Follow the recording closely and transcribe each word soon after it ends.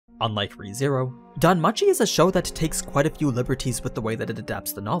Unlike ReZero, DanMachi is a show that takes quite a few liberties with the way that it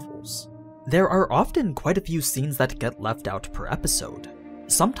adapts the novels. There are often quite a few scenes that get left out per episode,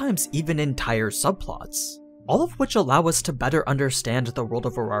 sometimes even entire subplots, all of which allow us to better understand the world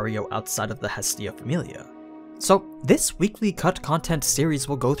of Orario outside of the Hestia Familia. So this weekly cut content series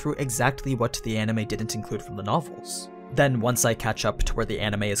will go through exactly what the anime didn't include from the novels. Then once I catch up to where the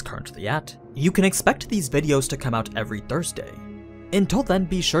anime is currently at, you can expect these videos to come out every Thursday. Until then,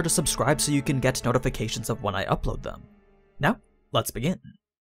 be sure to subscribe so you can get notifications of when I upload them. Now, let's begin.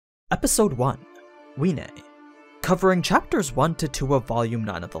 Episode 1, Wiene, covering chapters 1 to 2 of Volume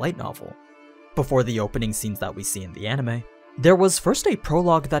 9 of the light novel. Before the opening scenes that we see in the anime, there was first a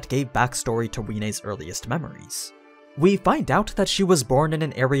prologue that gave backstory to Wiene's earliest memories. We find out that she was born in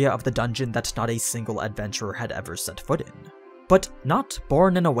an area of the dungeon that not a single adventurer had ever set foot in, but not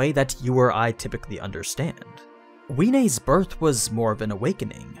born in a way that you or I typically understand. Wiene's birth was more of an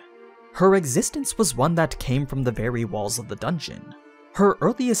awakening. Her existence was one that came from the very walls of the dungeon. Her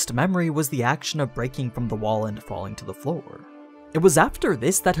earliest memory was the action of breaking from the wall and falling to the floor. It was after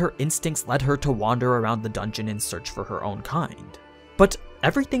this that her instincts led her to wander around the dungeon in search for her own kind. But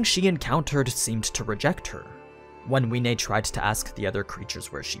everything she encountered seemed to reject her. When Wiene tried to ask the other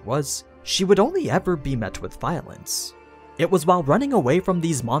creatures where she was, she would only ever be met with violence. It was while running away from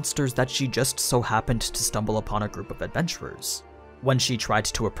these monsters that she just so happened to stumble upon a group of adventurers. When she tried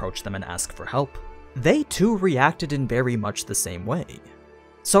to approach them and ask for help, they too reacted in very much the same way.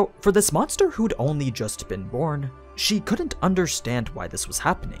 So for this monster who'd only just been born, she couldn't understand why this was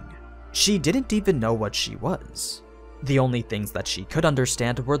happening. She didn't even know what she was. The only things that she could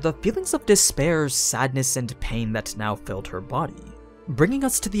understand were the feelings of despair, sadness, and pain that now filled her body, bringing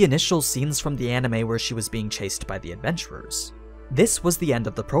us to the initial scenes from the anime where she was being chased by the adventurers. This was the end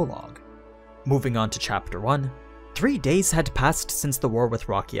of the prologue. Moving on to chapter 1, 3 days had passed since the war with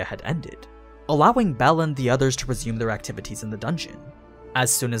Rakia had ended, allowing Belle and the others to resume their activities in the dungeon.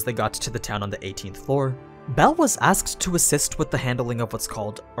 As soon as they got to the town on the 18th floor, Belle was asked to assist with the handling of what's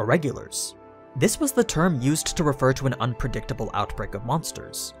called Irregulars. This was the term used to refer to an unpredictable outbreak of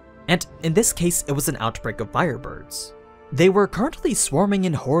monsters, and in this case it was an outbreak of firebirds. They were currently swarming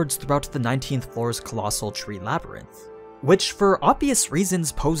in hordes throughout the 19th floor's colossal tree labyrinth, which for obvious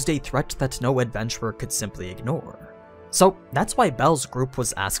reasons posed a threat that no adventurer could simply ignore. So that's why Belle's group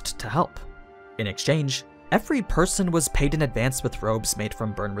was asked to help. In exchange, every person was paid in advance with robes made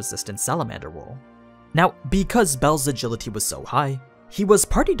from burn-resistant salamander wool. Now, because Belle's agility was so high, he was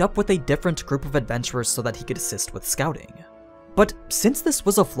partied up with a different group of adventurers so that he could assist with scouting. But since this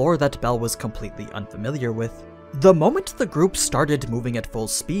was a floor that Belle was completely unfamiliar with, the moment the group started moving at full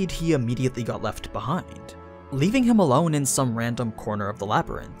speed, he immediately got left behind, leaving him alone in some random corner of the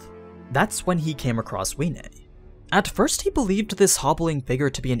labyrinth. That's when he came across Wiene. At first he believed this hobbling figure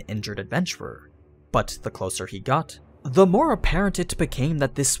to be an injured adventurer, but the closer he got, the more apparent it became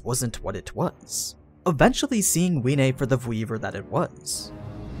that this wasn't what it was, eventually seeing Wiene for the Vouivre that it was.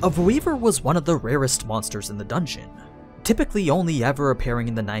 A Vouivre was one of the rarest monsters in the dungeon, typically only ever appearing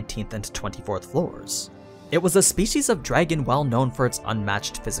in the 19th and 24th floors. It was a species of dragon well known for its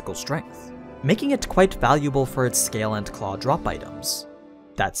unmatched physical strength, making it quite valuable for its scale and claw drop items.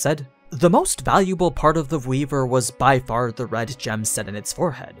 That said, the most valuable part of the Vouivre was by far the red gem set in its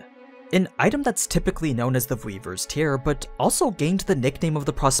forehead, an item that's typically known as the Vouivre's Tear, but also gained the nickname of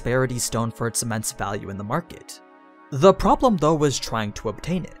the Prosperity Stone for its immense value in the market. The problem though was trying to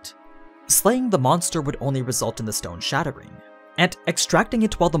obtain it. Slaying the monster would only result in the stone shattering, and extracting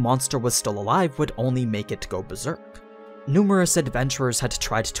it while the monster was still alive would only make it go berserk. Numerous adventurers had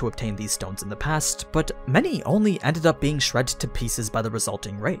tried to obtain these stones in the past, but many only ended up being shredded to pieces by the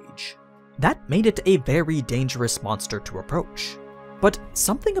resulting rage. That made it a very dangerous monster to approach. But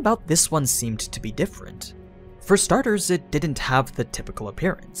something about this one seemed to be different. For starters, it didn't have the typical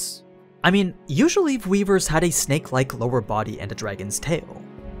appearance. I mean, usually Vouivres had a snake-like lower body and a dragon's tail,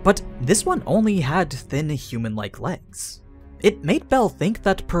 but this one only had thin human-like legs. It made Belle think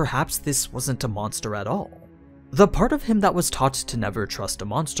that perhaps this wasn't a monster at all. The part of him that was taught to never trust a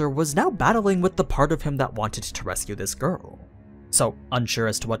monster was now battling with the part of him that wanted to rescue this girl. So, unsure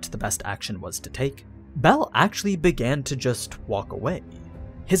as to what the best action was to take, Belle actually began to just walk away.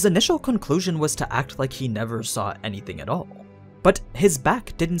 His initial conclusion was to act like he never saw anything at all, but his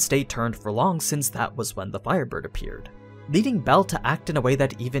back didn't stay turned for long since that was when the Firebird appeared, leading Belle to act in a way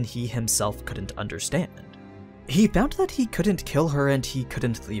that even he himself couldn't understand. He found that he couldn't kill her and he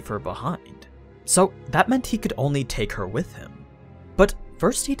couldn't leave her behind, so that meant he could only take her with him. But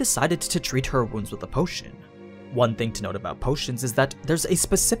first he decided to treat her wounds with a potion. One thing to note about potions is that there's a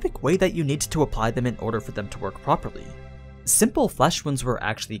specific way that you need to apply them in order for them to work properly. simple flesh wounds were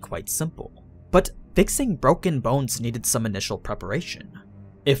actually quite simple, but fixing broken bones needed some initial preparation.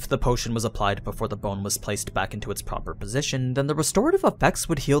 If the potion was applied before the bone was placed back into its proper position, then the restorative effects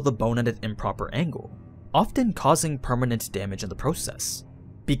would heal the bone at an improper angle, often causing permanent damage in the process.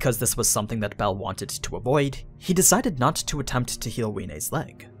 Because this was something that Bell wanted to avoid, he decided not to attempt to heal Wiene's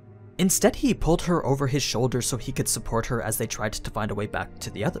leg. Instead, he pulled her over his shoulder so he could support her as they tried to find a way back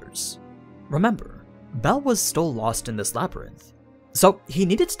to the others. Remember, Bell was still lost in this labyrinth, so he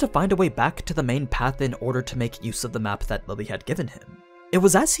needed to find a way back to the main path in order to make use of the map that Lily had given him. It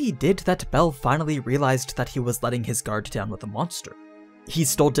was as he did that Bell finally realized that he was letting his guard down with a monster. He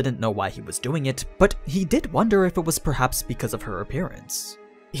still didn't know why he was doing it, but he did wonder if it was perhaps because of her appearance.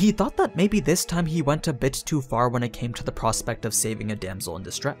 He thought that maybe this time he went a bit too far when it came to the prospect of saving a damsel in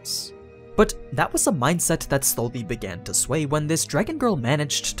distress. But that was a mindset that slowly began to sway when this dragon girl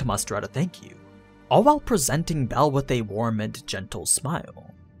managed to muster out a thank you, all while presenting Bell with a warm and gentle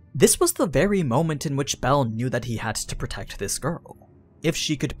smile. This was the very moment in which Bell knew that he had to protect this girl. If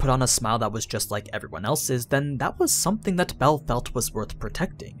she could put on a smile that was just like everyone else's, then that was something that Bell felt was worth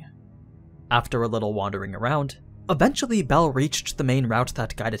protecting. After a little wandering around, eventually Bell reached the main route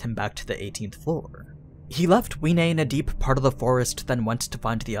that guided him back to the 18th floor. He left Wiene in a deep part of the forest, then went to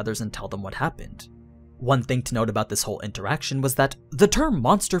find the others and tell them what happened. One thing to note about this whole interaction was that the term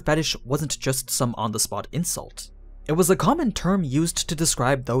monster fetish wasn't just some on-the-spot insult. It was a common term used to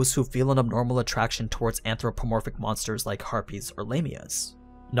describe those who feel an abnormal attraction towards anthropomorphic monsters like harpies or lamias.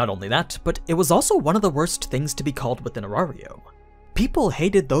 Not only that, but it was also one of the worst things to be called within Aurario. People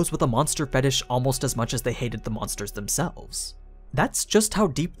hated those with a monster fetish almost as much as they hated the monsters themselves. That's just how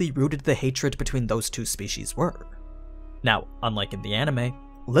deeply rooted the hatred between those two species were. Now, unlike in the anime,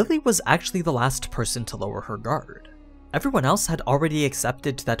 Lily was actually the last person to lower her guard. Everyone else had already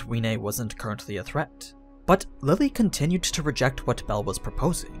accepted that Wiene wasn't currently a threat, but Lily continued to reject what Bell was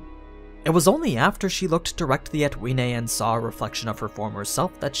proposing. It was only after she looked directly at Wiene and saw a reflection of her former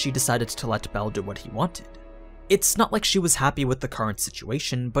self that she decided to let Bell do what he wanted. It's not like she was happy with the current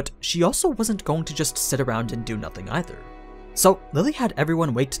situation, but she also wasn't going to just sit around and do nothing either. So Lily had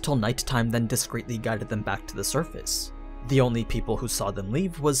everyone wait till nighttime, then discreetly guided them back to the surface. The only people who saw them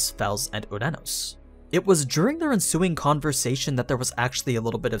leave was Fels and Uranos. It was during their ensuing conversation that there was actually a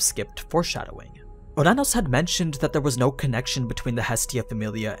little bit of skipped foreshadowing. Uranos had mentioned that there was no connection between the Hestia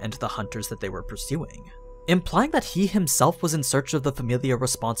Familia and the hunters that they were pursuing, implying that he himself was in search of the Familia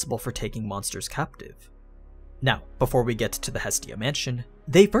responsible for taking monsters captive. Now, before we get to the Hestia mansion,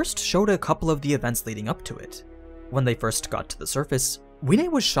 they first showed a couple of the events leading up to it. When they first got to the surface,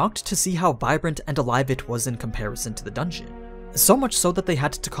 Wiene was shocked to see how vibrant and alive it was in comparison to the dungeon, so much so that they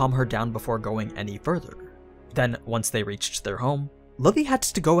had to calm her down before going any further. Then, once they reached their home, Lily had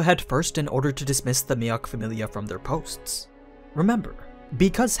to go ahead first in order to dismiss the Miak Familia from their posts. Remember,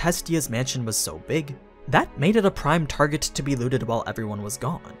 because Hestia's mansion was so big, that made it a prime target to be looted while everyone was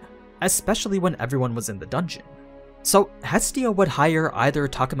gone, especially when everyone was in the dungeon. So Hestia would hire either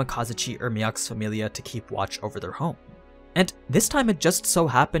Takuma Kazuchi or Miak's Familia to keep watch over their home. And this time it just so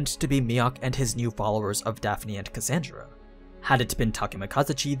happened to be Miak and his new followers of Daphne and Cassandra. Had it been Takuma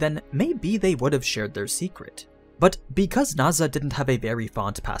Kazuchi, then maybe they would have shared their secret. But because Naza didn't have a very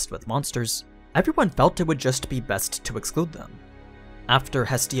fond past with monsters, everyone felt it would just be best to exclude them. After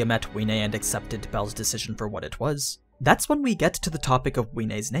Hestia met Wiene and accepted Bell's decision for what it was, that's when we get to the topic of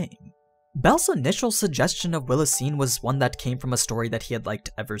Wiene's name. Bell's initial suggestion of Melusine was one that came from a story that he had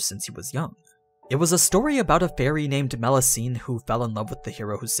liked ever since he was young. It was a story about a fairy named Melusine who fell in love with the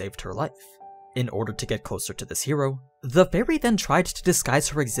hero who saved her life. In order to get closer to this hero, the fairy then tried to disguise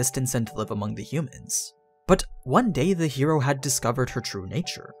her existence and live among the humans. But one day the hero had discovered her true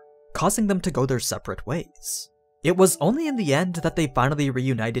nature, causing them to go their separate ways. It was only in the end that they finally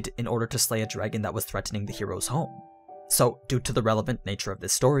reunited in order to slay a dragon that was threatening the hero's home. So, due to the relevant nature of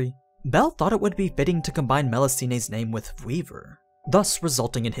this story, Bell thought it would be fitting to combine Melusine's name with Vouivre, thus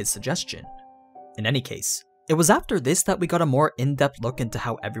resulting in his suggestion. In any case, it was after this that we got a more in-depth look into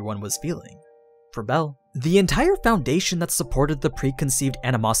how everyone was feeling. For Bell, the entire foundation that supported the preconceived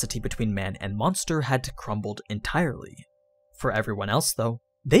animosity between man and monster had crumbled entirely. For everyone else though,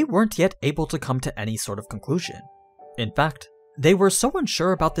 they weren't yet able to come to any sort of conclusion. In fact, they were so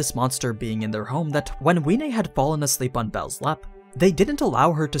unsure about this monster being in their home that when Wiene had fallen asleep on Bell's lap, they didn't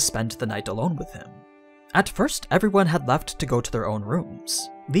allow her to spend the night alone with him. At first, everyone had left to go to their own rooms,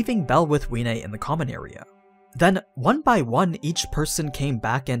 leaving Bell with Wiene in the common area. Then, one by one, each person came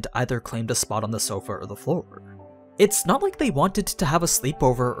back and either claimed a spot on the sofa or the floor. It's not like they wanted to have a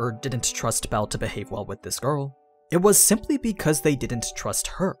sleepover or didn't trust Bell to behave well with this girl. It was simply because they didn't trust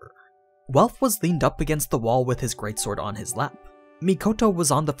her. Welf was leaned up against the wall with his greatsword on his lap. Mikoto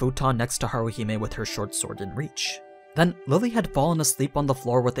was on the futon next to Haruhime with her short sword in reach. Then Lily had fallen asleep on the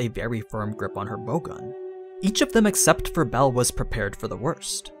floor with a very firm grip on her bowgun. Each of them except for Belle was prepared for the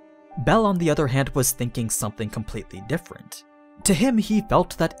worst. Belle, on the other hand, was thinking something completely different. To him, he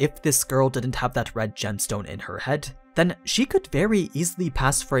felt that if this girl didn't have that red gemstone in her head, then she could very easily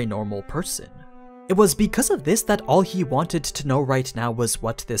pass for a normal person. It was because of this that all he wanted to know right now was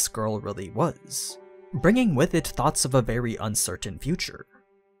what this girl really was, bringing with it thoughts of a very uncertain future.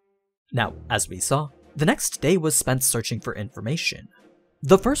 Now, as we saw, the next day was spent searching for information.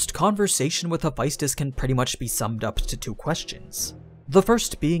 The first conversation with Hephaestus can pretty much be summed up to 2 questions. The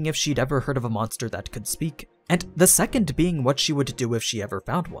first being if she'd ever heard of a monster that could speak, and the second being what she would do if she ever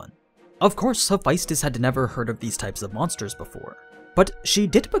found one. Of course, Hephaestus had never heard of these types of monsters before, but she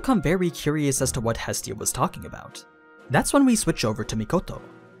did become very curious as to what Hestia was talking about. That's when we switch over to Mikoto.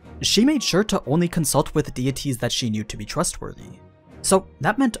 She made sure to only consult with deities that she knew to be trustworthy. So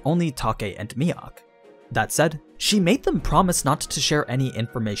that meant only Take and Miyake. That said, she made them promise not to share any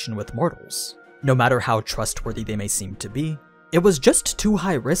information with mortals. No matter how trustworthy they may seem to be, it was just too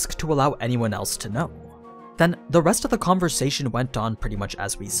high risk to allow anyone else to know. Then the rest of the conversation went on pretty much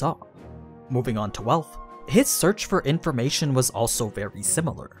as we saw. Moving on to Welf, his search for information was also very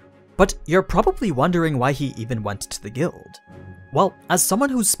similar. But you're probably wondering why he even went to the guild. Well, as someone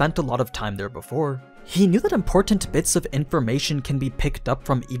who's spent a lot of time there before, he knew that important bits of information can be picked up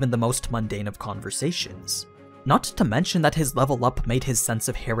from even the most mundane of conversations. Not to mention that his level up made his sense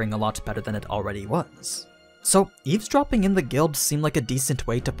of hearing a lot better than it already was. So eavesdropping in the guild seemed like a decent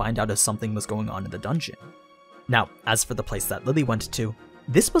way to find out if something was going on in the dungeon. Now, as for the place that Lily went to,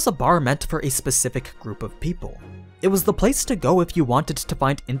 this was a bar meant for a specific group of people. It was the place to go if you wanted to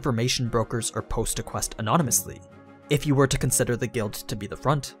find information brokers or post a quest anonymously. If you were to consider the guild to be the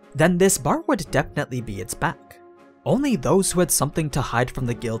front, then this bar would definitely be its back. Only those who had something to hide from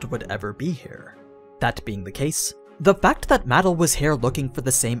the guild would ever be here. That being the case, the fact that Maddle was here looking for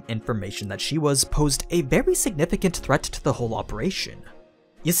the same information that she was posed a very significant threat to the whole operation.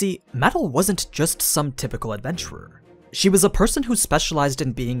 You see, Maddle wasn't just some typical adventurer. She was a person who specialized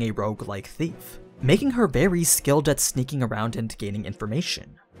in being a rogue-like thief, making her very skilled at sneaking around and gaining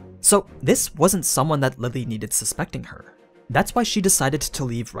information. So this wasn't someone that Lily needed suspecting her. That's why she decided to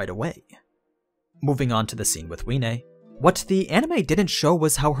leave right away. Moving on to the scene with Wiene, what the anime didn't show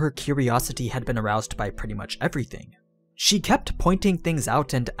was how her curiosity had been aroused by pretty much everything. She kept pointing things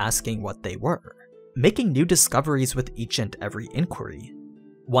out and asking what they were, making new discoveries with each and every inquiry.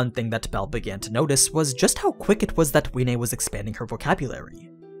 One thing that Belle began to notice was just how quick it was that Wiene was expanding her vocabulary.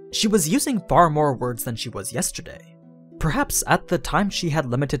 She was using far more words than she was yesterday. Perhaps at the time she had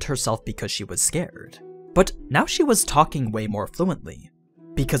limited herself because she was scared, but now she was talking way more fluently.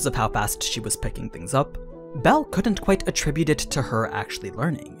 Because of how fast she was picking things up, Belle couldn't quite attribute it to her actually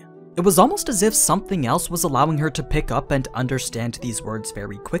learning. It was almost as if something else was allowing her to pick up and understand these words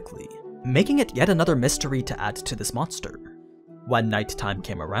very quickly, making it yet another mystery to add to this monster. When nighttime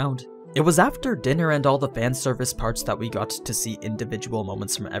came around, it was after dinner and all the fan service parts that we got to see individual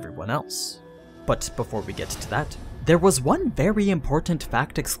moments from everyone else. But before we get to that, there was one very important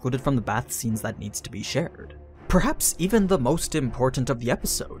fact excluded from the bath scenes that needs to be shared. Perhaps even the most important of the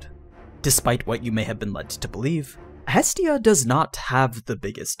episode. Despite what you may have been led to believe, Hestia does not have the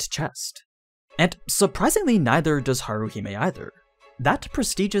biggest chest. And surprisingly, neither does Haruhime either. That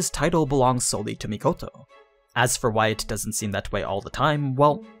prestigious title belongs solely to Mikoto. As for why it doesn't seem that way all the time,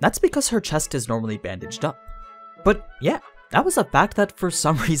 well, that's because her chest is normally bandaged up. But yeah, that was a fact that for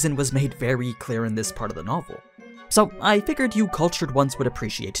some reason was made very clear in this part of the novel. So I figured you cultured ones would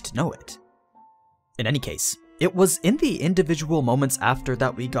appreciate to know it. In any case, it was in the individual moments after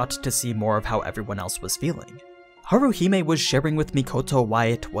that we got to see more of how everyone else was feeling. Haruhime was sharing with Mikoto why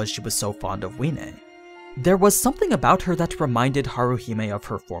it was she was so fond of Wiene. There was something about her that reminded Haruhime of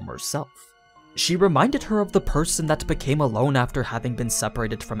her former self. She reminded her of the person that became alone after having been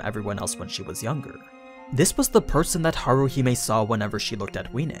separated from everyone else when she was younger. This was the person that Haruhime saw whenever she looked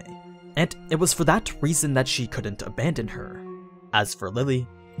at Wiene, and it was for that reason that she couldn't abandon her. As for Lily,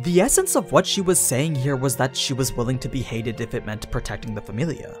 the essence of what she was saying here was that she was willing to be hated if it meant protecting the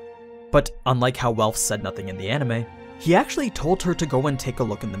Familia. But unlike how Welf said nothing in the anime, he actually told her to go and take a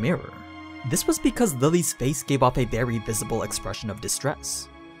look in the mirror. This was because Lily's face gave off a very visible expression of distress.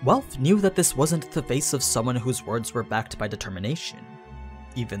 Welf knew that this wasn't the face of someone whose words were backed by determination.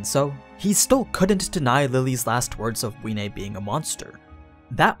 Even so, he still couldn't deny Lily's last words of Wiene being a monster.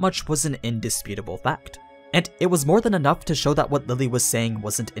 That much was an indisputable fact, and it was more than enough to show that what Lily was saying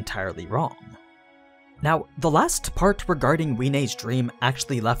wasn't entirely wrong. Now, the last part regarding Wiene's dream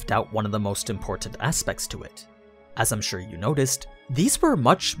actually left out one of the most important aspects to it. As I'm sure you noticed, these were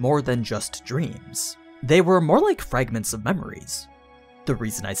much more than just dreams. They were more like fragments of memories. The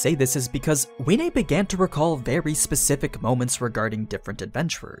reason I say this is because Wiene began to recall very specific moments regarding different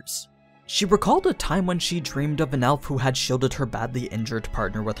adventurers. She recalled a time when she dreamed of an elf who had shielded her badly injured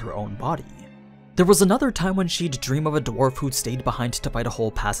partner with her own body. There was another time when she'd dream of a dwarf who'd stayed behind to fight a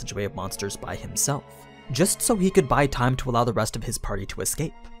whole passageway of monsters by himself, just so he could buy time to allow the rest of his party to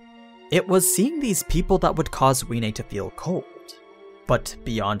escape. It was seeing these people that would cause Wiene to feel cold. But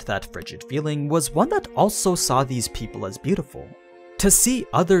beyond that frigid feeling was one that also saw these people as beautiful. To see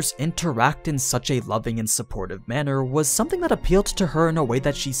others interact in such a loving and supportive manner was something that appealed to her in a way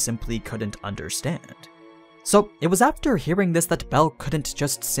that she simply couldn't understand. So it was after hearing this that Belle couldn't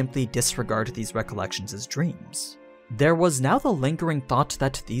just simply disregard these recollections as dreams. There was now the lingering thought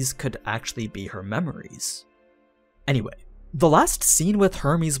that these could actually be her memories. Anyway, the last scene with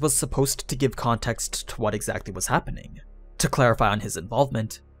Hermes was supposed to give context to what exactly was happening. To clarify on his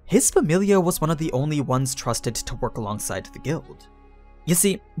involvement, his familia was one of the only ones trusted to work alongside the guild. You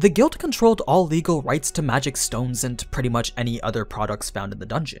see, the guild controlled all legal rights to magic stones and pretty much any other products found in the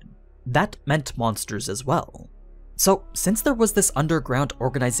dungeon. That meant monsters as well. So, since there was this underground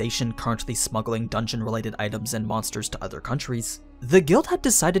organization currently smuggling dungeon-related items and monsters to other countries, the guild had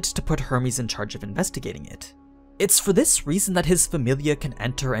decided to put Hermes in charge of investigating it. It's for this reason that his familia can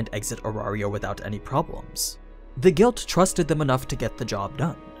enter and exit Aurario without any problems. The guild trusted them enough to get the job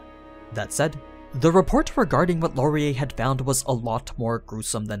done. That said, the report regarding what Laurier had found was a lot more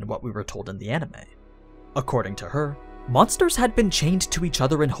gruesome than what we were told in the anime. According to her, monsters had been chained to each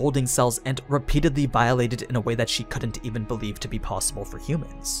other in holding cells and repeatedly violated in a way that she couldn't even believe to be possible for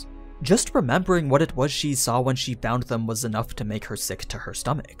humans. Just remembering what it was she saw when she found them was enough to make her sick to her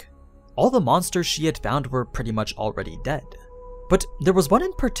stomach. All the monsters she had found were pretty much already dead. But there was one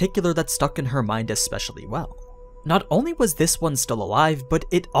in particular that stuck in her mind especially well. Not only was this one still alive, but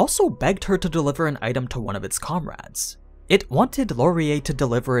it also begged her to deliver an item to one of its comrades. It wanted Laurier to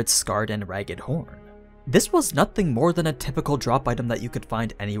deliver its scarred and ragged horn. This was nothing more than a typical drop item that you could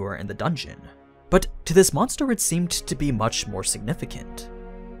find anywhere in the dungeon, but to this monster it seemed to be much more significant.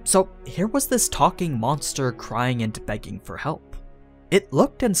 So here was this talking monster crying and begging for help. It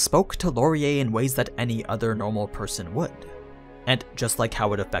looked and spoke to Laurier in ways that any other normal person would. And just like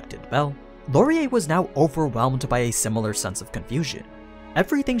how it affected Belle, Laurier was now overwhelmed by a similar sense of confusion.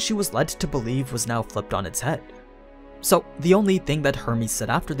 Everything she was led to believe was now flipped on its head. So the only thing that Hermes said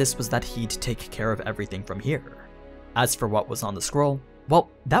after this was that he'd take care of everything from here. As for what was on the scroll,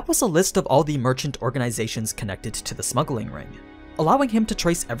 well, that was a list of all the merchant organizations connected to the smuggling ring, allowing him to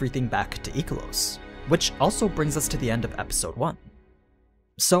trace everything back to Ikelos, which also brings us to the end of episode 1.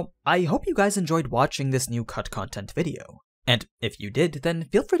 So I hope you guys enjoyed watching this new cut content video, and if you did, then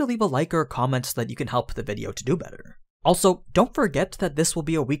feel free to leave a like or a comment so that you can help the video to do better. Also, don't forget that this will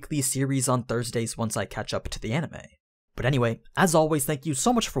be a weekly series on Thursdays once I catch up to the anime. But anyway, as always, thank you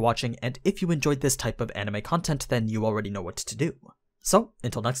so much for watching, and if you enjoyed this type of anime content, then you already know what to do. So,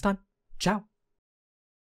 until next time, ciao!